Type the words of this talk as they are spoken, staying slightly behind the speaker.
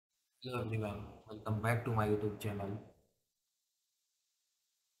Hello everyone, welcome back to my YouTube channel.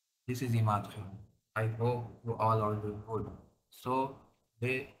 This is Imadri. I hope you all are doing good. So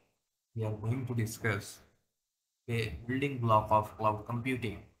today we are going to discuss a building block of cloud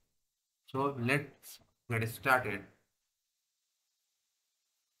computing. So let's get started.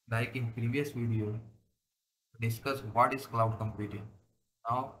 Like in previous video, we discussed what is cloud computing.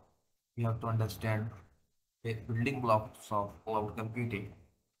 Now we have to understand the building blocks of cloud computing.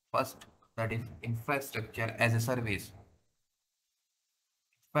 First, that is infrastructure as a service.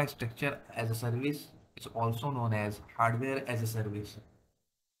 Infrastructure as a service is also known as hardware as a service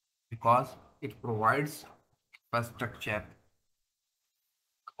because it provides infrastructure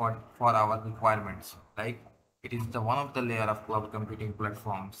for our requirements. Like it is the one of the layer of cloud computing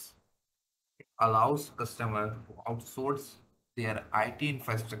platforms. It allows customer to outsource their IT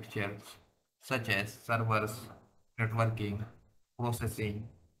infrastructure such as servers, networking, processing,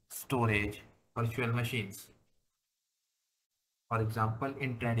 storage, virtual machines. For example,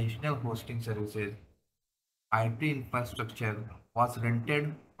 in traditional hosting services, IT infrastructure was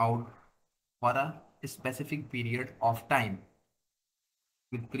rented out for a specific period of time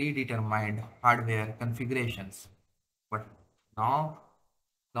with predetermined hardware configurations. But now,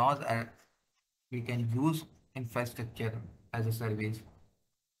 now we can use infrastructure as a service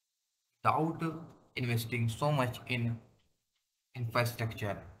without investing so much in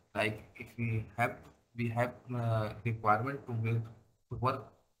infrastructure. Like if we have requirement to work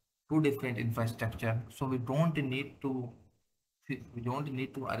two different infrastructure, so we don't need to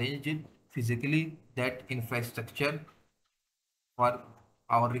arrange it physically that infrastructure for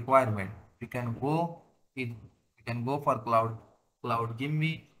our requirement. We can go for cloud give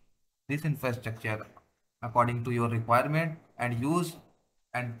me this infrastructure according to your requirement and use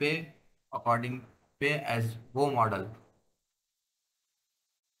and pay as go model.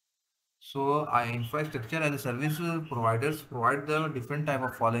 So infrastructure as a service providers provide the different type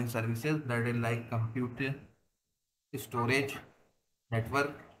of following services, that is like compute, storage,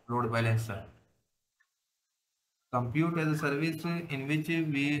 network, load balancer. Compute as a service in which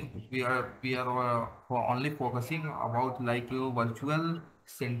we are only focusing about like virtual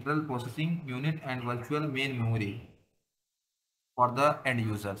central processing unit and virtual main memory for the end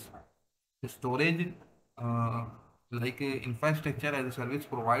users. The storage, uh, infrastructure as a service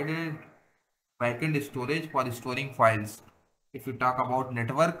provided backend storage for storing files. If you talk about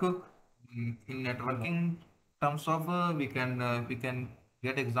network, in networking terms of we can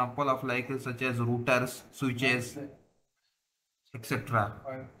get example of like such as routers, switches, etc.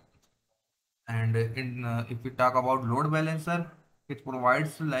 And if we talk about load balancer, it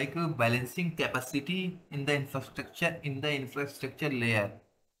provides like a balancing capacity in the infrastructure layer.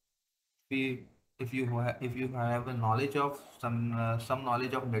 We, if you have a knowledge of some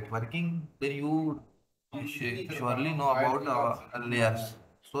knowledge of networking, then you surely know about layers.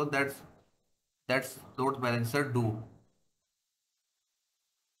 So that's load balancer do.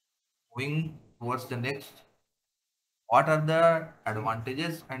 Moving towards the next, what are the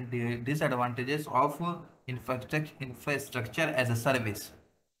advantages and the disadvantages of infrastructure as a service?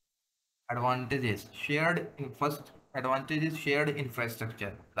 Advantages shared in first advantage is shared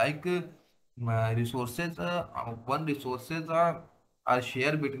infrastructure, like resources one resources are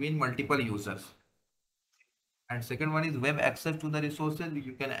shared between multiple users, and second one is web access to the resources.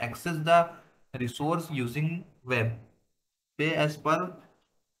 You can access the resource using web, pay as per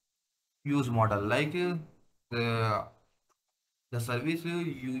use model, like the the service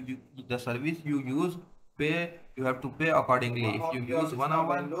the service you use, pay, you have to pay accordingly. If you use 1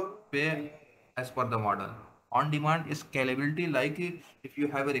 hour, pay as per the model. On demand is scalability, like if you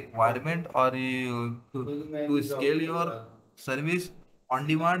have a requirement or to scale your service on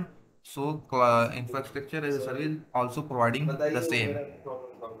demand, so infrastructure as a service also providing the same. If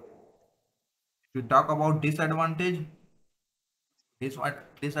you talk about disadvantage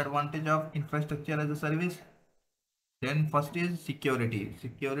of infrastructure as a service, then first is security.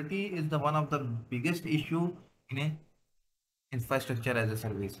 Security is the one of the biggest issue in a infrastructure as a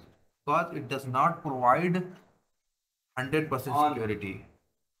service because it does not provide 100% security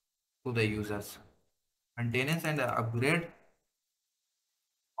to the users. Maintenance and upgrade,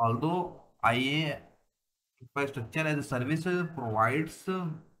 although IA infrastructure as a service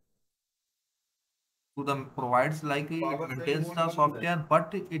provides like it maintains the software,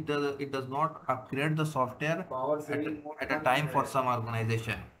 but it does not upgrade the software at a time for some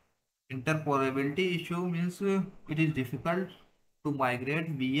organization. Interoperability issue means it is difficult to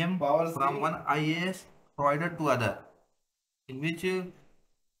migrate VM from one IAAS provider to other, in which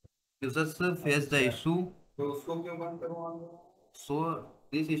users face the issue. So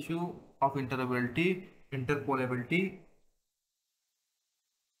this issue of interpolability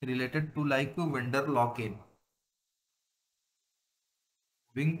related to like vendor lock-in.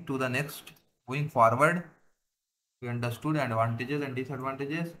 Moving to the next, moving forward, we understood advantages and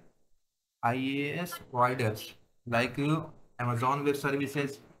disadvantages. IAAS providers like Amazon Web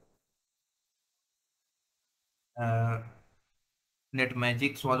Services, uh,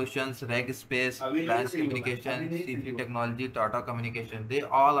 NetMagic Solutions, RegSpace, Trans Communication, C3 Technology, Tata Communication. They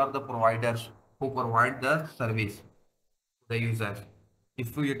all are the providers who provide the service to the users.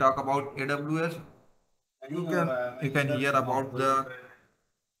 If we talk about AWS, you can hear about the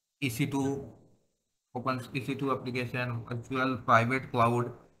EC2 open EC2 application, virtual private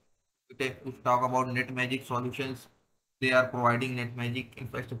cloud. We talk about NetMagic solutions. They are providing NetMagic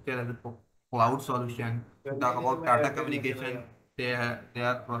infrastructure as a cloud solution. We talk about Tata Communication. They are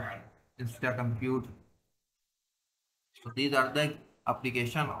Insta Compute. So these are the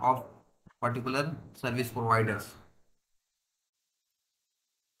application of particular service providers.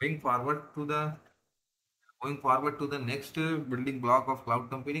 Going forward to the next building block of cloud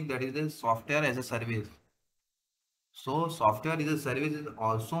computing, that is the software as a service. So software as a service is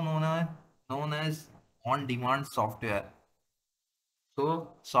also known as on-demand software.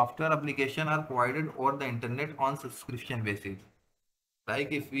 So software application are provided over the internet on subscription basis.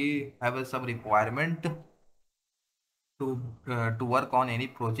 Like if we have some requirement to work on any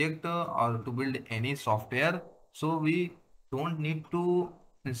project or to build any software, so we don't need to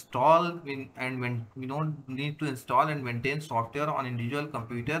we don't need to install and maintain software on individual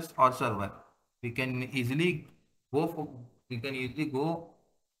computers or server. We can easily we can easily go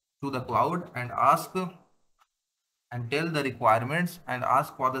to the cloud and ask and tell the requirements and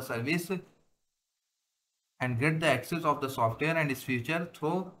ask for the service and get the access of the software and its feature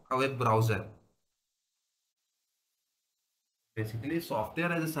through a web browser. Basically, software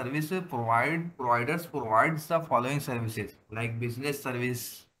as a service providers provides the following services like business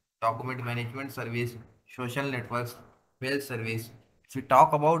service, document management service, social networks, mail service. If we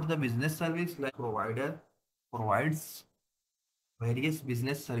talk about the business service, like provider provides various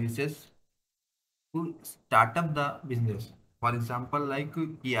business services to start up the business. For example, like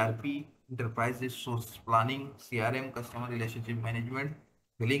ERP, enterprise resource planning, CRM, customer relationship management,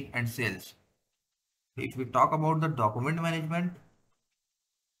 billing and sales. If we talk about the document management,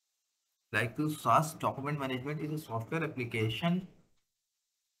 like SaaS document management is a software application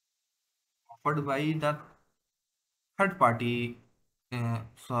offered by the third party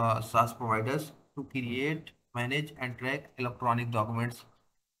SaaS providers to create, manage and track electronic documents.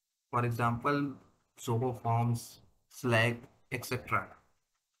 For example, Zoho Forms, Slack, etc.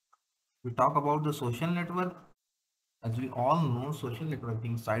 We talk about the social network. As we all know, social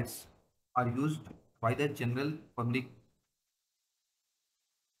networking sites are used by the general public.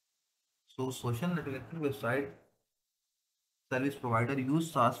 So social networking website service provider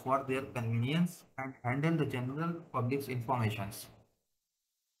use SaaS for their convenience and handle the general public's informations.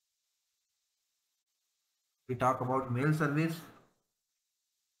 We talk about mail service,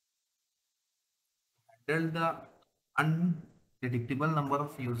 handle the unpredictable number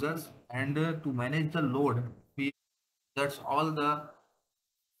of users and to manage the load. That's all the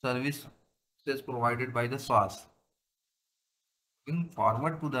services provided by the SaaS. Moving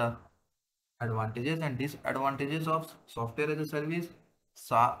forward to the advantages and disadvantages of software as a service,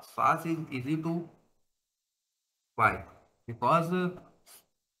 SaaS is easy to buy because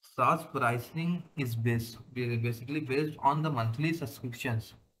SaaS pricing is basically based on the monthly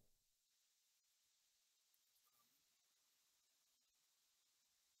subscriptions.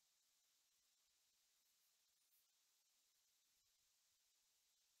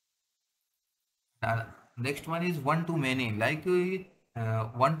 Uh, Next one is one to many. Like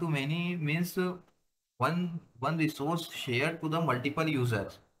one to many means one resource shared to the multiple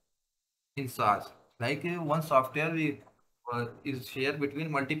users in SaaS. Like one software is shared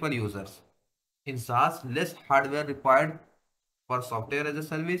between multiple users. In SaaS, less hardware required for software as a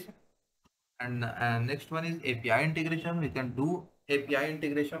service. And next one is API integration. We can do API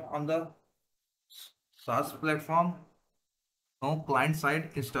integration on the SaaS platform. No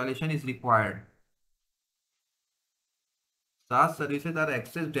client-side installation is required. SaaS services are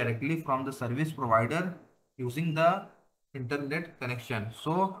accessed directly from the service provider using the internet connection.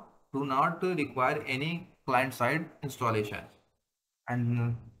 So do not require any client-side installation.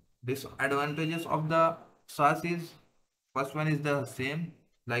 And disadvantages of the SaaS is first one is the same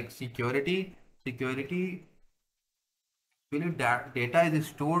like security. Security actually data is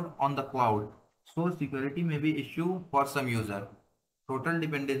stored on the cloud. So security may be issue for some user. Total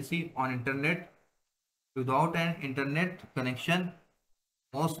dependency on internet. Without an internet connection,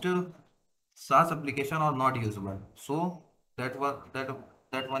 most SaaS application are not usable. So that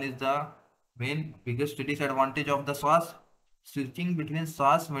one is the main biggest disadvantage of the SaaS. Switching between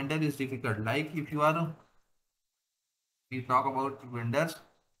SaaS vendor is difficult. Like if you are, we talk about vendors.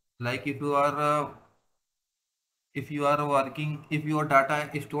 Like if you are working, if your data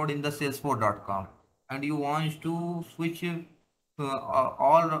is stored in the salesforce.com and you want to switch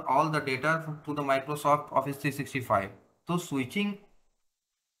all the data to the Microsoft Office 365, so switching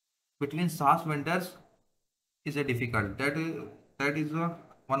between SaaS vendors is a difficult. That is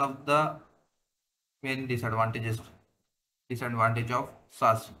one of the main disadvantage of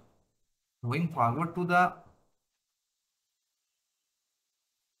SaaS. Moving forward to the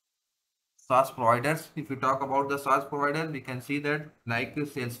SaaS providers, if we talk about the SaaS provider, we can see that like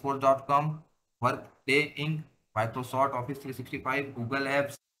Salesforce.com, Workday Inc., Microsoft Office 365, Google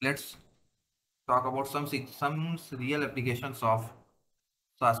Apps. Let's talk about some real applications of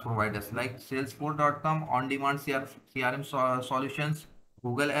SaaS providers like Salesforce.com, on-demand CRM solutions,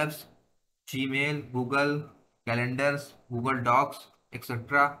 Google Apps, Gmail, Google Calendars, Google Docs,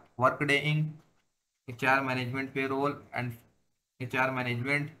 etc. Workday Inc., HR management, payroll and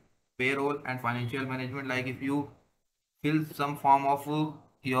financial management. Like if you fill some form of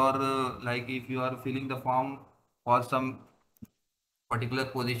your like if you are filling the form for some particular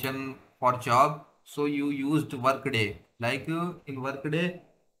position for job, so you used Workday. Like in Workday,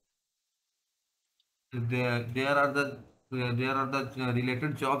 there are the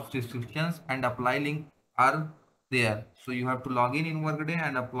related jobs descriptions and apply link are there. So you have to log in Workday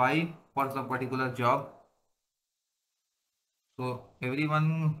and apply for some particular job. So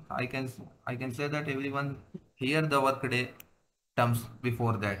everyone, I can say that everyone hear the Workday terms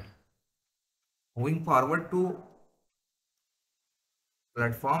before that. Moving forward to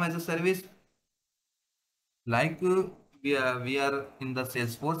platform as a service, like we are in the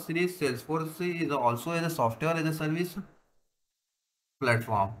Salesforce series. Salesforce is also as a software as a service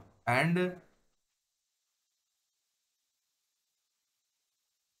platform, and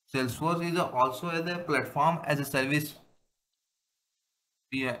Salesforce is also as a platform as a service.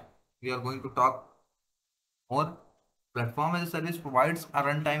 We are going to talk more. Platform as a service provides a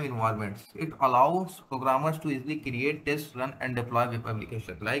runtime environments. It allows programmers to easily create, test, run, and deploy web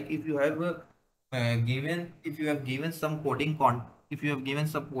application. Like if you have given some if you have given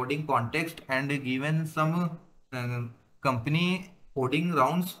some coding context and given some uh, company coding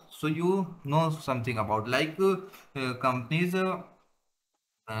rounds, so you know something about like companies.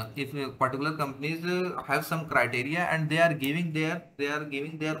 If particular companies have some criteria and they are giving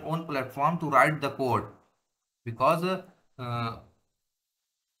their own platform to write the code, because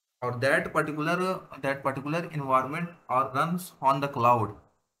or that particular environment or runs on the cloud,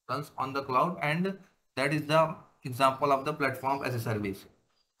 and that is the example of the platform as a service.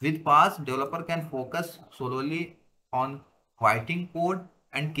 With PaaS, developer can focus solely on writing code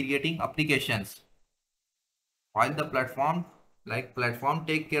and creating applications, while the platform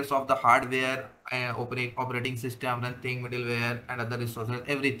take care of the hardware, operating system, running middleware and other resources,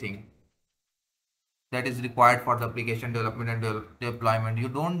 everything that is required for the application development and deployment. You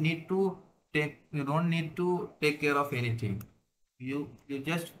don't need to take care of anything. You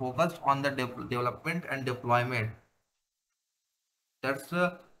just focus on the development and deployment. That's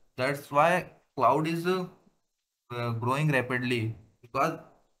uh, that's why cloud is growing rapidly, because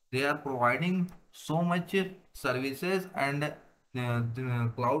they are providing so much services, and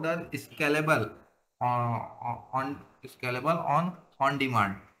the cloud are scalable on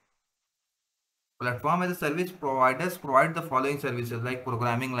demand. Platform as a service providers provide the following services like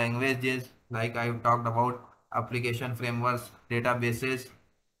programming languages, like I've talked about, application frameworks, databases,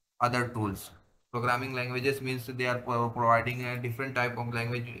 other tools. Programming languages means they are providing a different type of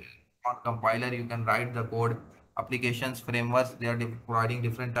language. On compiler, you can write the code. Applications frameworks, they are providing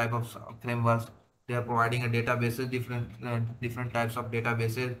different type of frameworks. They are providing a databases, different types of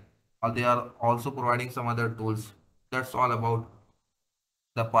databases, or they are also providing some other tools. That's all about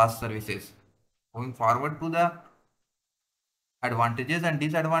the past services. Moving forward to the advantages and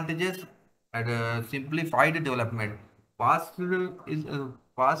disadvantages and simplified development. Past is a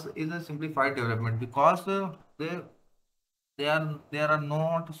simplified development, because they are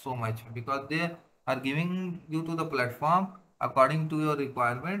not so much, because they are giving you to the platform according to your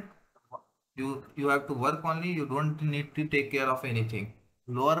requirement. You have to work only. You don't need to take care of anything.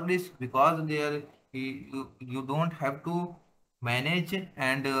 Lower risk, because you don't have to manage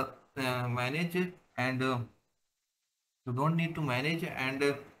and manage and you don't need to manage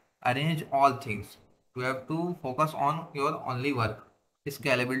and arrange all things. You have to focus on your only work.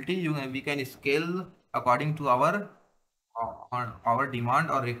 Scalability, we can scale according to our on our demand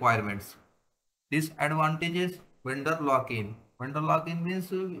or requirements. Disadvantages: vendor lock-in. Vendor lock-in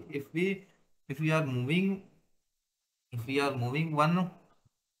means if we are moving if we are moving one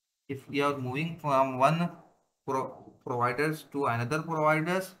if we are moving from one providers to another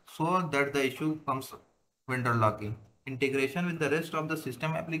providers, so that the issue comes vendor locking. Integration with the rest of the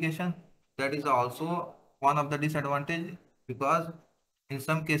system application, that is also one of the disadvantage, because in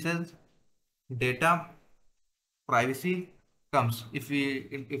some cases data privacy comes if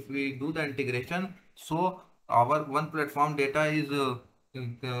we do the integration. So our one platform data is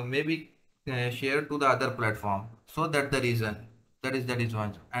maybe shared to the other platform, so that the reason, that is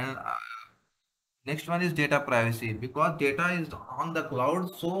one. And next one is data privacy, because data is on the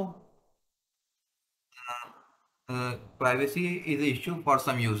cloud, so privacy is an issue for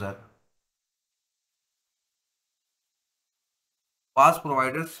some user. Past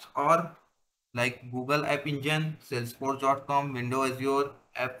providers are like Google App Engine, Salesforce.com, Windows Azure,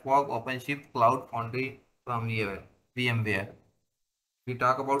 AppFog, OpenShift, Cloud Foundry from VMware. We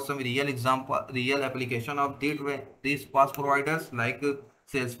talk about some real example, real application of these past providers like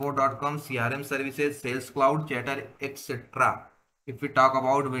Salesforce.com, CRM services, Sales Cloud, Chatter, etc. If we talk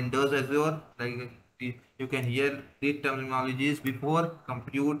about Windows Azure, like you can hear the terminologies before: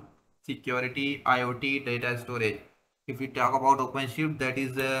 compute, security, IoT, data storage. If we talk about OpenShift, that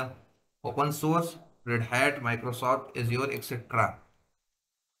is open source, Red Hat, Microsoft, Azure, etc.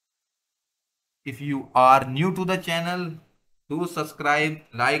 If you are new to the channel, do subscribe,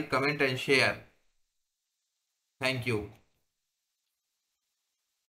 like, comment and share. Thank you.